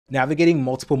Navigating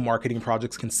multiple marketing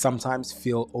projects can sometimes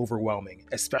feel overwhelming,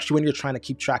 especially when you're trying to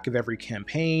keep track of every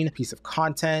campaign, piece of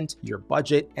content, your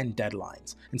budget, and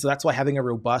deadlines. And so that's why having a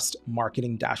robust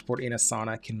marketing dashboard in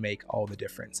Asana can make all the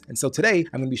difference. And so today,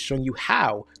 I'm going to be showing you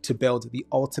how to build the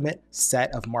ultimate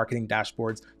set of marketing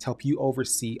dashboards to help you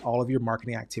oversee all of your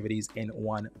marketing activities in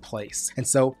one place. And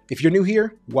so if you're new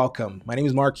here, welcome. My name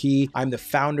is Marquis. I'm the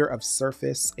founder of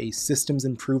Surface, a systems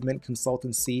improvement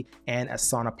consultancy and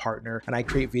Asana partner. And I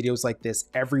create videos like this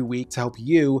every week to help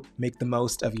you make the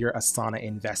most of your Asana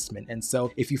investment. And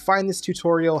so if you find this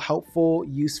tutorial helpful,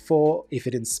 useful, if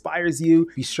it inspires you,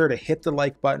 be sure to hit the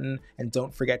like button and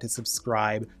don't forget to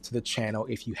subscribe to the channel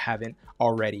if you haven't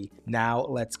already. Now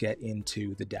let's get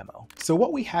into the demo. So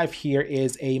what we have here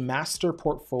is a master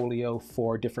portfolio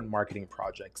for different marketing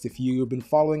projects. If you've been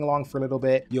following along for a little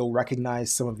bit, you'll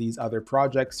recognize some of these other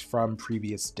projects from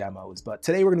previous demos. But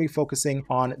today we're going to be focusing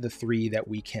on the three that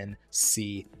we can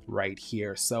see right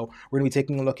here. So we're going to be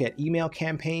taking a look at email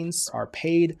campaigns, our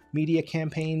paid media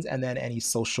campaigns, and then any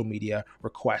social media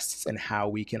requests and how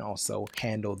we can also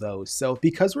handle those. So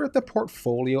because we're at the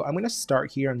portfolio, I'm going to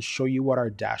start here and show you what our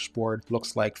dashboard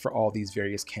looks like for all these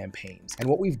various campaigns. And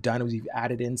what we've done is we've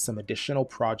added in some additional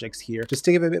projects here just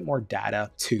to give a bit more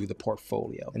data to the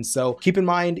portfolio. And so keep in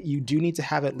mind, you do need to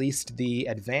have at least the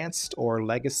advanced or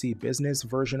legacy business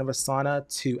version of Asana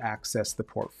to access the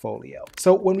portfolio.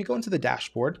 So when we go into the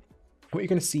dashboard, what you're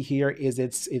going to see here is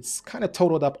it's kind of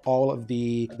totaled up all of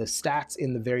the stats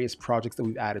in the various projects that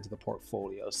we've added to the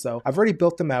portfolio. So I've already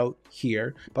built them out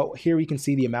here, but here we can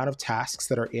see the amount of tasks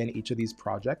that are in each of these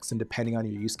projects. And depending on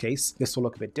your use case, this will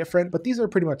look a bit different, but these are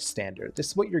pretty much standard. This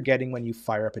is what you're getting when you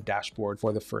fire up a dashboard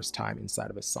for the first time inside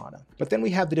of Asana. But then we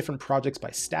have the different projects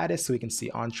by status. So we can see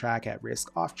on track, at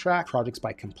risk, off track, projects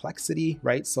by complexity,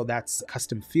 right? So that's a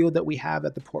custom field that we have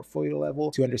at the portfolio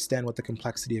level to understand what the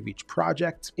complexity of each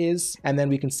project is. And then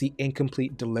we can see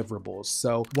incomplete deliverables.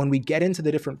 So when we get into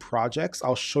the different projects,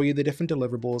 I'll show you the different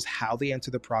deliverables, how they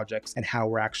enter the projects, and how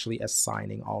we're actually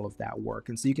assigning all of that work.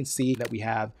 And so you can see that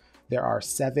there are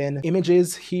 7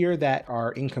 images here that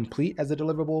are incomplete as a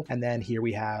deliverable. And then here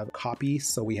we have copy.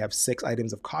 So we have 6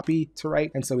 items of copy to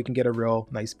write. And so we can get a real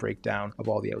nice breakdown of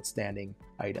all the outstanding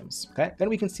items. Okay. Then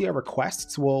we can see our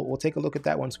requests. We'll take a look at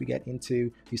that once we get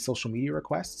into the social media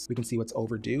requests. We can see what's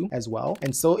overdue as well.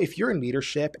 And so if you're in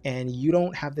leadership and you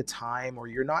don't have the time, or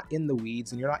you're not in the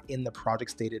weeds and you're not in the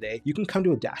projects day to day, you can come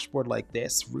to a dashboard like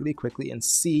this really quickly and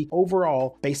see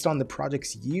overall, based on the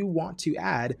projects you want to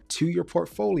add to your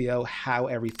portfolio, how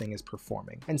everything is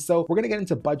performing. And so we're going to get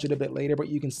into budget a bit later, but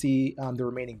you can see the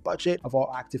remaining budget of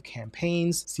all active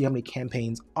campaigns, see how many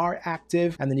campaigns are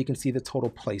active, and then you can see the total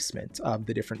placement of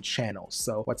the different channels.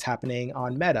 So what's happening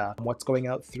on Meta, what's going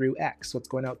out through X, what's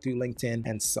going out through LinkedIn,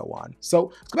 and so on.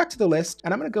 So let's go back to the list,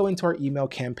 and I'm going to go into our email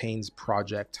campaigns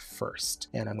project first.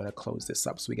 And I'm going to close this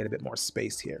up so we get a bit more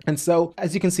space here. And so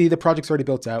as you can see, the project's already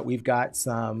built out. We've got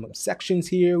some sections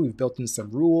here. We've built in some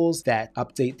rules that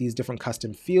update these different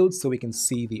custom fields so we can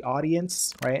see the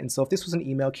audience, right? And so if this was an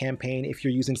email campaign, if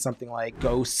you're using something like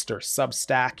Ghost or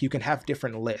Substack, you can have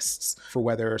different lists for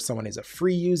whether someone is a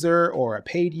free user or a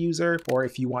paid user, or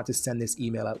if you want to send this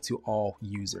email out to all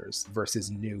users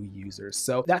versus new users.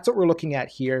 So that's what we're looking at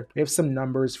here. We have some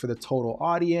numbers for the total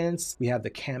audience. We have the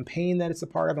campaign that it's a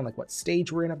part of and like what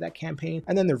stage we're in of that campaign,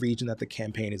 and then the region that the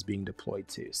campaign is being deployed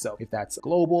to. So if that's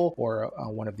global or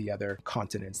one of the other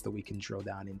continents that we can drill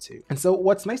down into. And so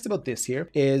what's nice about this here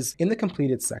is in the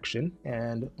completed section,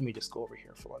 and let me just go over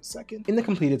here for 1 second. In the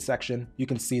completed section, you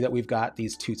can see that we've got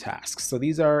these 2 tasks. So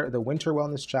these are the Winter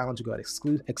Wellness Challenge. We've got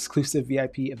exclusive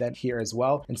VIP event here as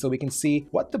well. And so we can see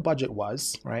what the budget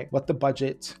was, right? What the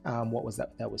budget, what was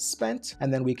that was spent.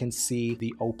 And then we can see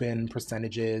the open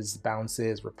percentages,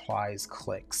 bounces, replies,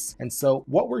 clicks. And so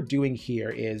what we're doing here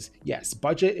is, yes,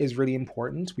 budget is really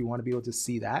important. We want to be able to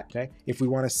see that, okay? If we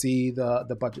want to see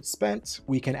the budget spent,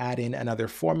 we can add in another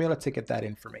formula to get that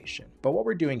information. But what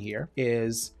we're doing here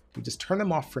is we just turn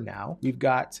them off for now. We've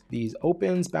got these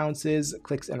opens, bounces,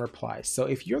 clicks, and replies. So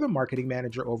if you're the marketing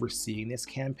manager overseeing this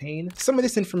campaign, some of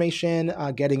this information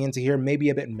getting into here may be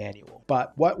a bit manual.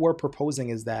 But what we're proposing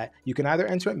is that you can either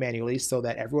enter it manually so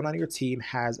that everyone on your team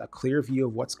has a clear view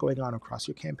of what's going on across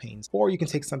your campaigns, or you can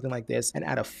take something like this and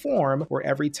add a form where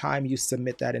every time you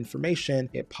submit that information,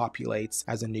 it populates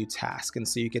as a new task. And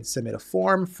so you can submit a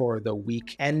form for the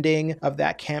week ending of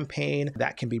that campaign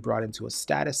that can be brought into a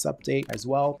status update as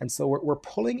well. And so we're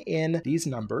pulling in these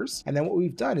numbers. And then what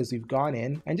we've done is we've gone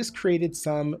in and just created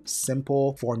some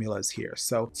simple formulas here.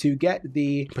 So to get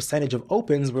the percentage of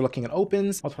opens, we're looking at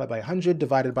opens multiplied by 100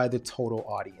 divided by the total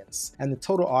audience. And the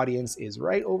total audience is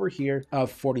right over here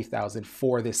of 40,000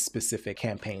 for this specific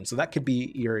campaign. So that could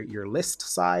be your list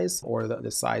size or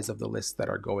the size of the lists that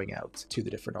are going out to the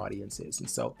different audiences. And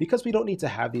so because we don't need to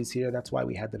have these here, that's why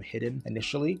we had them hidden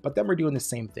initially. But then we're doing the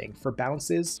same thing for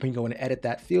bounces. We can go and edit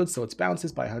that field. So it's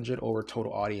bounces by 100 over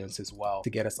total audience as well to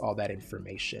get us all that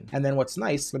information. And then what's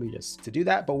nice, let me just to do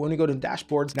that. But when we go to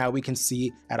dashboards, now we can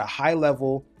see at a high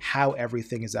level how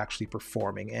everything is actually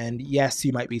performing. And yes,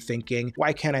 you might be thinking,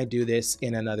 why can't I do this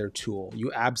in another tool?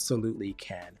 You absolutely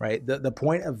can, right? The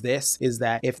point of this is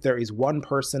that if there is one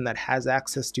person that has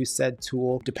access to said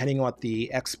tool, depending on what the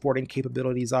exporting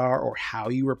capabilities are or how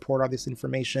you report all this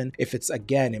information, if it's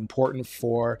again important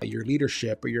for your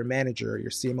leadership or your manager or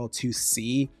your CMO to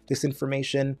see this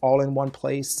information all in one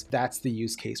place, that's the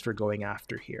use case for going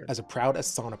after here. As a proud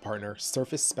Asana partner,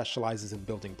 Surface specializes in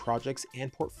building projects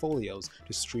and portfolios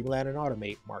to streamline and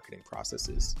automate marketing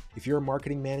processes. If you're a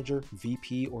marketing manager,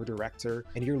 VP, or director,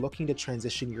 and you're looking to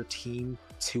transition your team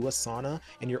to Asana,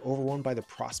 and you're overwhelmed by the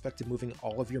prospect of moving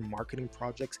all of your marketing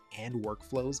projects and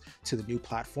workflows to the new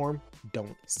platform,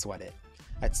 don't sweat it.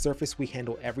 At Surface, we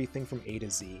handle everything from A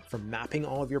to Z, from mapping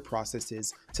all of your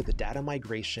processes to the data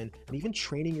migration and even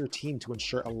training your team to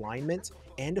ensure alignment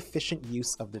and efficient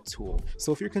use of the tool.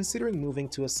 So if you're considering moving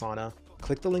to Asana,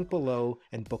 click the link below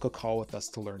and book a call with us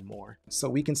to learn more. So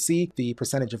we can see the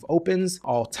percentage of opens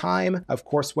all time. Of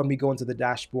course, when we go into the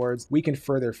dashboards, we can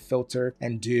further filter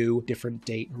and do different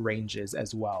date ranges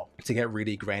as well to get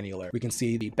really granular. We can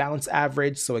see the balance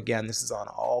average. So again, this is on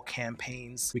all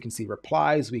campaigns. We can see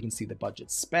replies, we can see the budget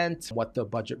spent, what the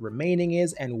budget remaining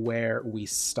is, and where we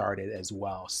started as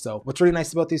well. So what's really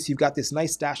nice about this, you've got this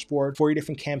nice dashboard for your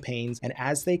different campaigns. And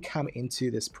as they come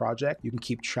into this project, you can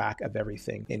keep track of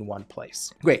everything in one place.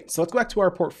 Great, so let's go back to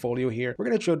our portfolio here. We're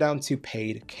gonna drill down to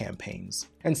paid campaigns.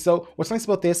 And so what's nice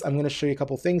about this, I'm gonna show you a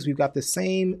couple things. We've got the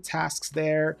same tasks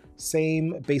there,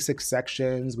 same basic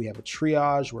sections. We have a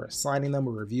triage, we're assigning them,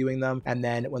 we're reviewing them. And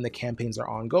then when the campaigns are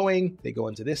ongoing, they go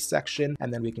into this section,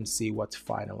 and then we can see what's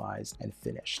finalized and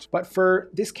finished. But for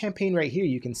this campaign right here,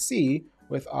 you can see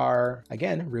with our,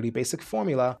 again, really basic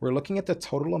formula, we're looking at the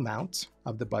total amount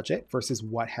of the budget versus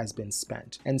what has been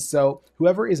spent. And so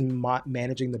whoever is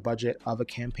managing the budget of a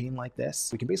campaign like this,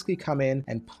 we can basically come in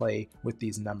and play with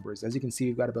these numbers. As you can see,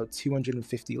 we've got about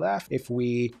 250 left. If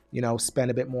we,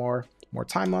 spend a bit more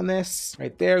time on this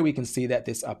right there, we can see that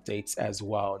this updates as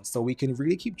well. And so we can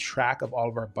really keep track of all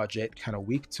of our budget kind of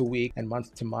week to week and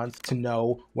month to month to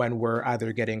know when we're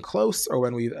either getting close or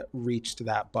when we've reached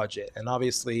that budget. And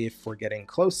obviously if we're getting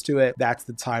close to it, that's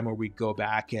the time where we go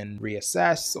back and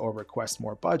reassess or request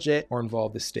more budget or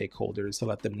involve the stakeholders to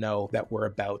let them know that we're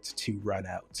about to run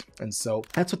out. And so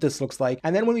that's what this looks like.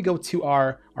 And then when we go to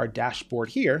our dashboard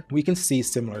here, we can see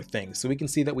similar things. So we can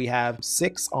see that we have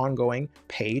 6 ongoing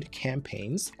paid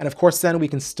campaigns. And of course, then we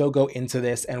can still go into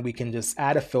this and we can just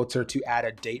add a filter to add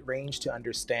a date range to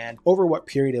understand over what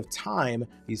period of time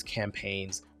these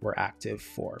campaigns were active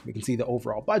for. We can see the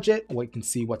overall budget, we can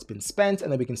see what's been spent,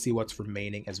 and then we can see what's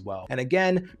remaining as well. And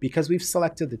again, because we've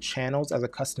selected the channels as a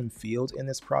custom field in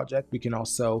this project, we can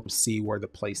also see where the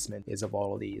placement is of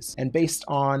all of these. And based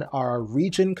on our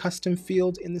region custom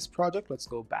field in this project, let's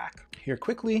go back here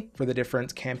quickly for the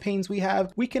different campaigns we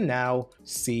have. We can now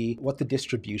see what the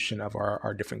distribution of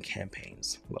our different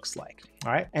campaigns looks like.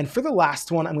 All right. And for the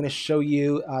last one, I'm going to show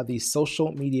you the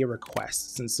social media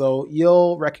requests. And so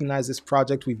you'll recognize this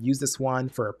project. We've used this one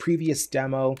for a previous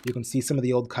demo. You can see some of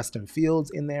the old custom fields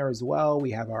in there as well.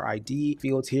 We have our ID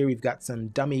fields here. We've got some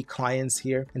dummy clients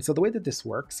here. And so the way that this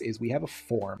works is we have a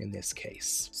form in this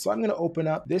case. So I'm going to open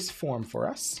up this form for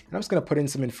us. And I'm just going to put in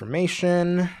some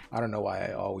information. I don't know why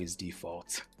I always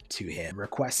default to him.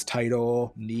 Request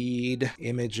title, need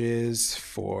images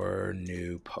for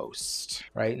new post,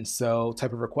 right? And so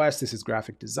type of request, this is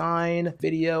graphic design,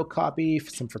 video copy,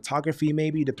 some photography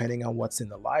maybe, depending on what's in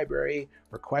the library.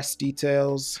 Request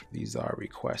details, these are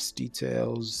request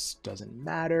details, doesn't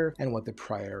matter. And what the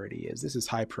priority is. This is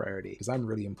high priority because I'm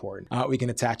really important. We can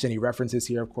attach any references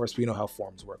here. Of course, we know how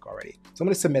forms work already. So I'm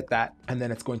going to submit that and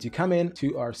then it's going to come in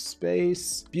to our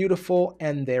space. Beautiful.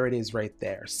 And there it is right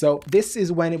there. So this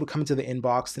is when it would come into the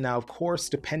inbox. Now, of course,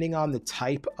 depending on the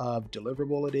type of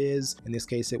deliverable it is, in this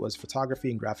case, it was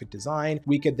photography and graphic design,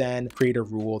 we could then create a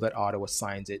rule that auto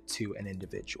assigns it to an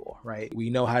individual, right? We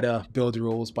know how to build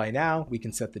rules by now. We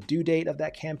can set the due date of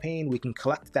that campaign. We can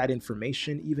collect that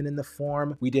information even in the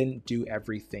form. We didn't do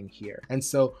everything here. And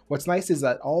so what's nice is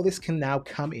that all this can now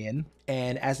come in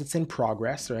And as it's in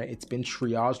progress, right, it's been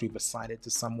triaged. We've assigned it to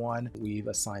someone. We've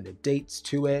assigned a date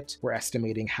to it. We're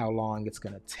estimating how long it's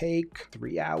going to take,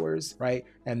 3 hours, right?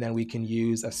 And then we can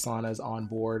use Asana's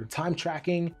onboard time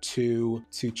tracking to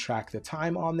track the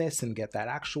time on this and get that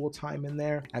actual time in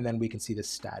there. And then we can see the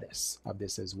status of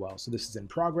this as well. So this is in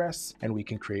progress, and we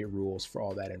can create rules for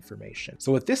all that information.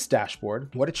 So with this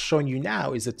dashboard, what it's showing you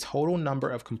now is the total number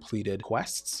of completed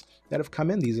requests that have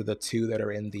come in. These are the 2 that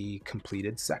are in the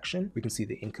completed section. We can see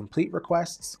the incomplete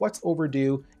requests, what's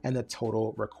overdue, and the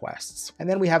total requests. And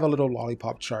then we have a little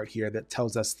lollipop chart here that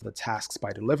tells us the tasks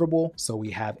by deliverable. So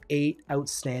we have 8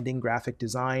 outstanding graphic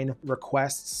design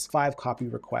requests, 5 copy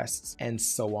requests, and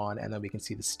so on. And then we can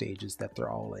see the stages that they're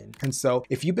all in. And so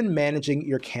if you've been managing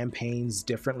your campaigns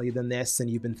differently than this, and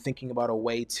you've been thinking about a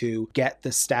way to get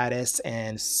the status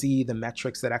and see the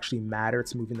metrics that actually matter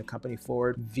to moving the company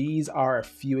forward, these are a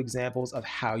few examples of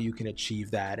how you can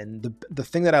achieve that. And the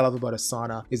thing that I love about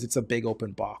Asana is it's a big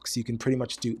open box. You can pretty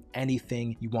much do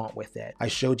anything you want with it. I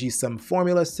showed you some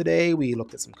formulas today. We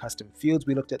looked at some custom fields.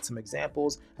 We looked at some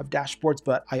examples of dashboards,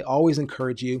 but I always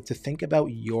encourage you to think about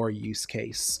your use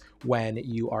case when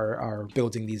you are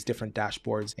building these different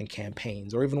dashboards and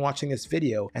campaigns, or even watching this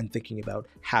video and thinking about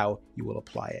how you will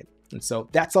apply it. And so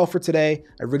that's all for today.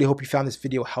 I really hope you found this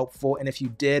video helpful. And if you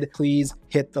did, please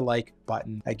hit the like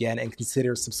button again and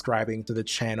consider subscribing to the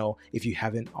channel if you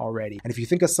haven't already. And if you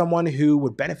think of someone who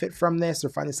would benefit from this or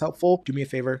find this helpful, do me a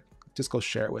favor, just go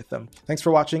share it with them. Thanks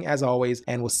for watching as always,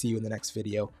 and we'll see you in the next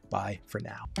video. Bye for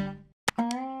now.